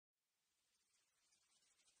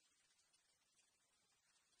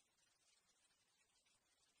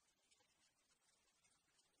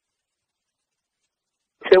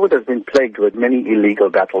Clairwood has been plagued with many illegal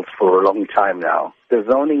battles for a long time now. The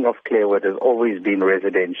zoning of Clairwood has always been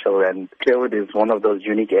residential, and Clairwood is one of those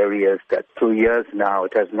unique areas that through years now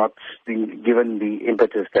it has not been given the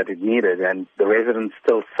impetus that it needed, and the residents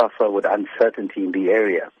still suffer with uncertainty in the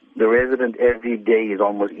area. The resident every day is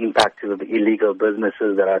almost impacted with illegal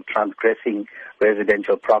businesses that are transgressing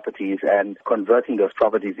residential properties and converting those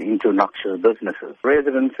properties into noxious businesses.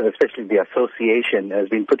 Residents, and especially the association, has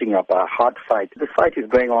been putting up a hard fight. The fight is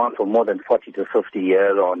going on for more than 40 to 50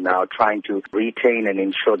 years on now, trying to retain and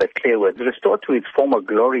ensure that Clairwood is restored to its former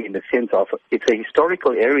glory in the sense of it's a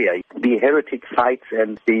historical area. The heritage sites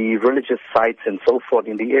and the religious sites and so forth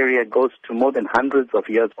in the area goes to more than hundreds of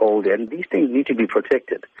years old, and these things need to be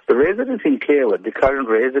protected. The residents in Clairwood, the current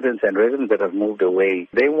residents and residents that have moved away,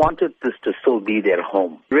 they wanted this to still be their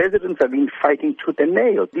home. Residents have been fighting tooth and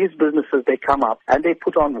nail. These businesses, they come up and they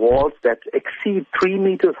put on walls that exceed 3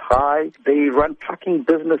 meters high. They run trucking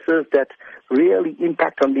businesses that really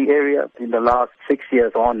impact on the area in the last 6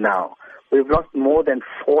 years on now. We've lost more than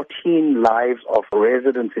 14 lives of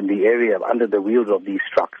residents in the area under the wheels of these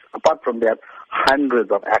trucks. Apart from that,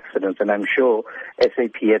 hundreds of accidents, and I'm sure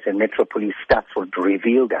SAPS and Metro Police stats would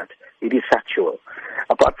reveal that. It is factual.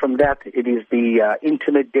 Apart from that, it is the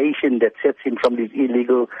intimidation that sets in from these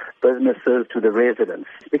illegal businesses to the residents.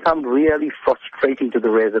 It's become really frustrating to the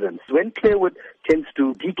residents. When Clairwood tends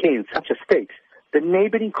to decay in such a state, the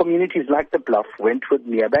neighboring communities like the Bluff, Wentworth,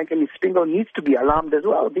 Merebank, and Spingo needs to be alarmed as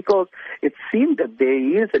well, because it seems that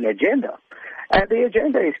there is an agenda. And the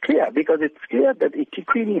agenda is clear, because it's clear that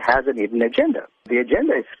eThekwini has an hidden agenda. The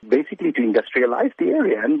agenda is basically to industrialize the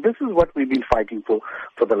area, and this is what we've been fighting for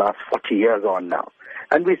the last 40 years on now.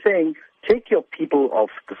 And we're saying, take your people of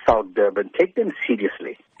the South Durban, take them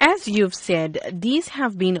seriously. As you've said, these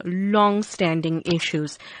have been long-standing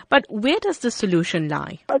issues. But where does the solution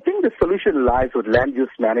lie? I think the solution lies with land use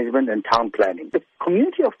management and town planning. The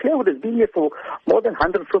community of Clairwood has been here for more than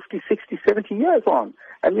 150, 60, 70 years on.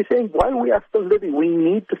 And we're saying, while we are still living, we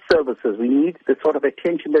need the services, we need the sort of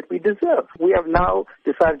attention that we deserve. We have now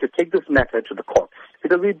decided to take this matter to the courts,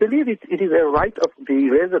 because we believe it is a right of the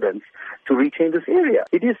residents to retain this area.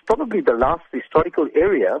 It is probably the last historical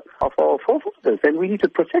area of our forefathers, and we need to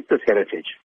protect this heritage.